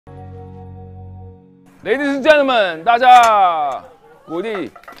Ladies and gentlemen， 大家鼓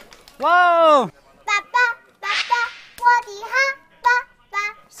励。哇哦！爸爸，爸爸，我的好爸爸，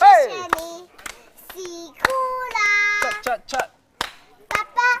谢谢你辛苦啦。爸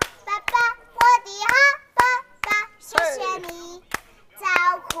爸，爸爸，我的好爸爸，谢谢你照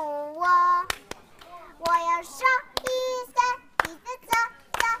顾我。我要说一声，你的走，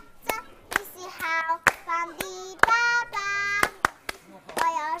你是好棒的爸爸。我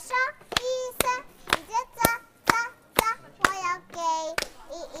要说一声，你的走，我要给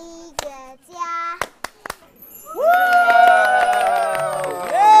你一个家。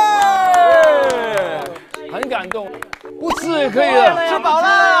很感动，不吃也可以了，吃饱了，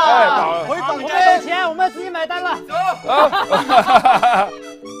哎，饱了，回房间收钱，我们自己买单了。走。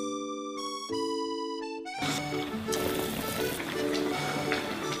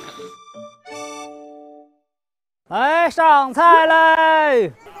来上菜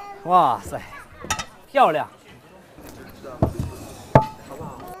嘞！哇塞，漂亮！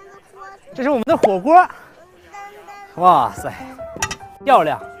这是我们的火锅。哇塞，漂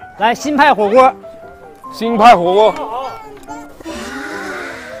亮！来新派火锅，新派火锅。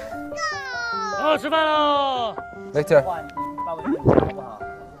好，吃饭喽 ！Vctor，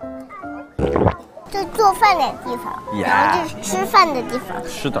 这做饭的地方，然后这是吃饭的地方。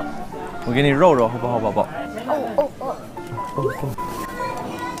是的，我给你肉肉，好不好，宝宝？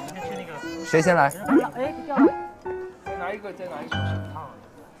谁先来？哎，再拿一个，再拿一个。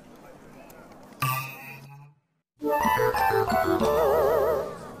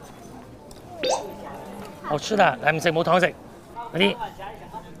好吃的，嚟唔食冇糖食，快啲。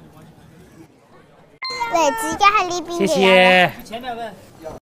对，直接还离冰谢谢。前面问。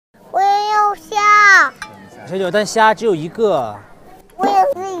我也有虾，小九，但虾只有一个。我也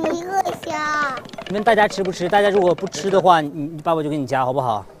是一个虾。你们大家吃不吃？大家如果不吃的话，你爸爸就给你夹，好不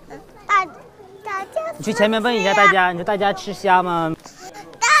好？大家。你去前面问一下大家，你说大家吃虾吗？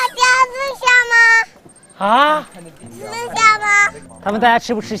大家吃虾吗？啊？吃虾吗？他们大家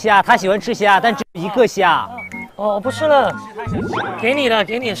吃不吃虾？他喜欢吃虾，但只有一个虾。哦，不吃了，给你的，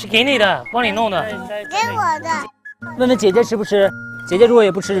是给你的，帮你弄的。给我的。问问姐姐吃不吃？姐姐如果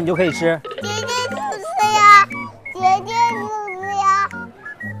也不吃，你就可以吃。姐姐不吃呀，姐姐不吃呀。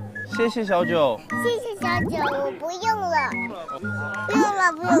谢谢小九。谢谢小九，我不用了，不用了。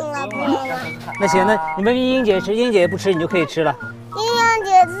那行，那你问英英姐吃，英英姐不吃，你就可以吃了。英英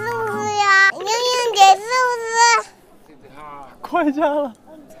姐吃不吃呀？英英姐吃不吃？快加了。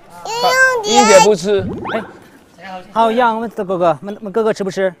英英姐不吃。哎，好，让问哥哥，问哥哥吃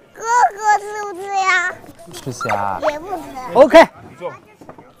不吃？哥哥吃不吃呀？吃虾。也不吃。OK，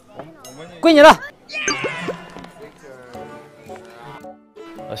 归你了。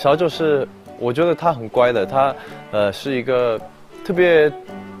小九是，我觉得他很乖的，他是一个特别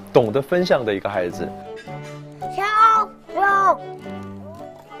懂得分享的一个孩子。小九，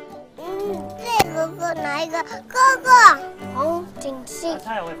这个哪一个？哥哥，红景熙，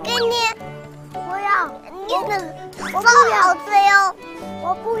给你。不要，你的我不要这哟，我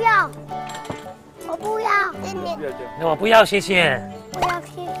不要，给你。那我不要，谢谢。不要，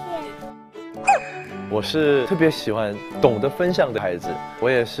谢谢。我是特别喜欢懂得分享的孩子，我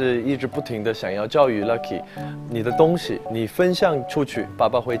也是一直不停的想要教育 Lucky， 你的东西你分享出去，爸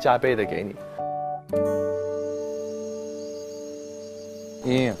爸会加倍的给你。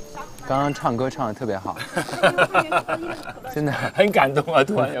莹莹，刚刚唱歌唱得特别好，真的很感动啊！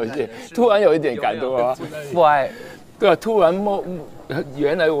突然有一点感动啊！父爱，对啊，突然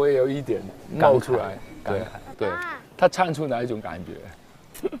原来我也有一点冒出来，对，他唱出哪一种感觉？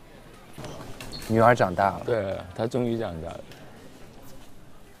女儿长大了，对，他终于长大了。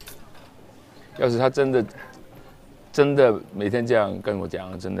要是他真的每天这样跟我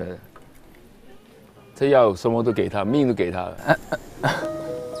讲，真的，他要什么都给他，命都给他了。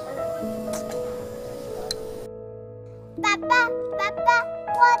爸爸，我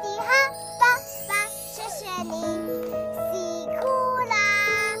的好爸爸，谢谢你辛苦啦。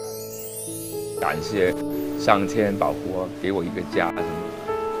感谢上天保护我，给我一个家什么的，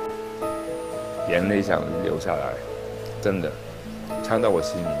眼泪想流下来，真的唱到我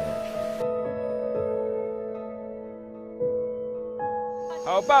心里面。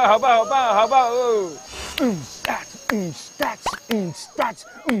好棒哦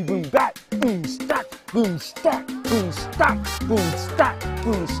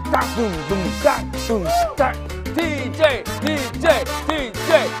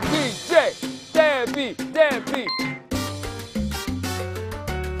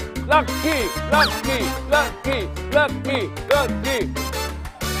！Lucky，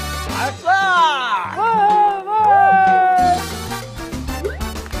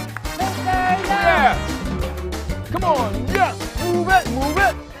 来啦！ move it move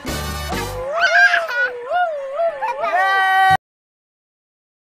it。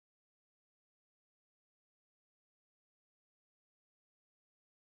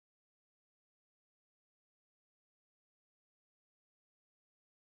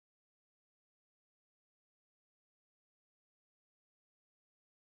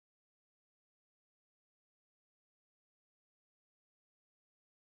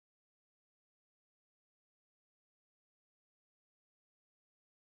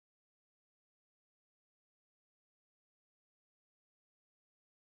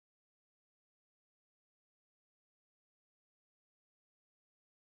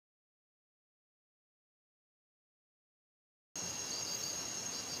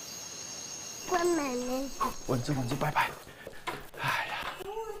关门了。稳住稳住，拜拜。哎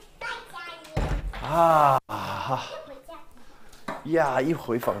呀，呀，一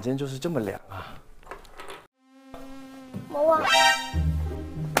回房间就是这么凉啊。冇啊，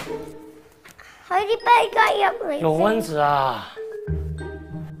喺啲杯架入嚟。有蚊子啊！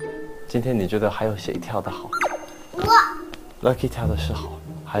今天你觉得还有谁跳得好我。 ？Lucky 跳的是好，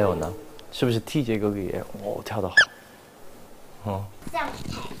还有呢？是不是 TJ 哥哥也跳得好？哦。这舞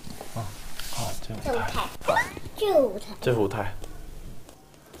台。哦，好，这舞台。这舞台。这舞台。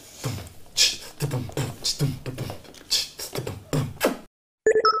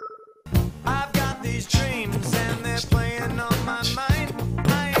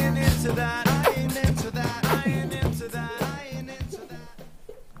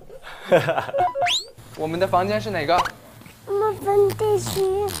 我们的房间是哪个？我们分地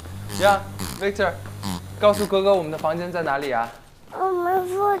区。呀 ，Victor， 告诉哥哥我们的房间在哪里啊？我们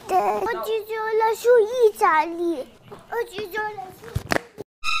负责。我记住了树一家里。我记住了树。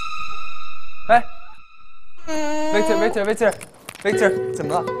哎 ，Victor， 怎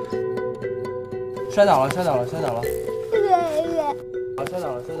么了？摔倒了。摔倒了。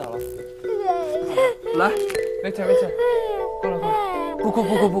来 ，Victor， 过来。不哭，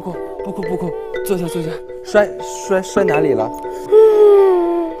坐下。摔哪里了？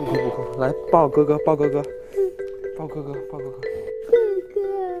不哭，来抱哥哥。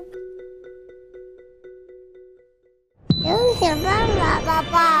想想办法吧，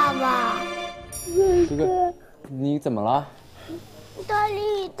爸爸。哥哥，你怎么了？到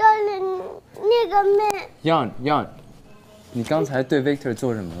底那个妹。Jhon，你刚才对 Victor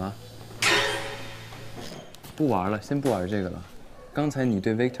做什么了？不玩了，先不玩这个了。刚才你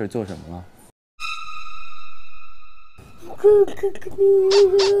对 Victor 做什么了？哥哥不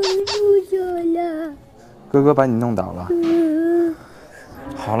走了。哥哥把你弄倒了。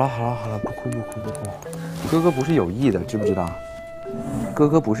好了，不哭。哥哥不是有意的，知不知道？哥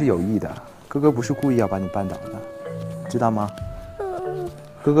哥不是有意的，哥哥不是故意要把你绊倒的，知道吗？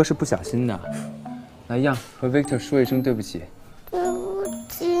哥哥是不小心的。来，让和 Victor 说一声对不起。对不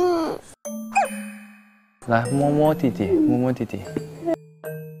起。来，摸弟弟。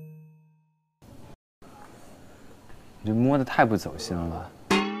你这摸得太不走心了。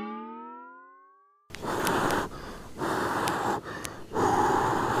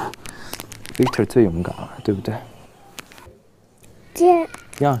Victor 最勇敢了，对不对？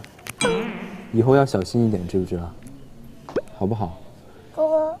让，以后要小心一点，知不知道？好不好？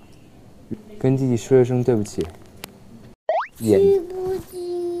我。跟弟弟说一声对不起。对不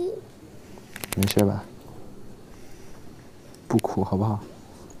起。没事吧？不哭，好不好？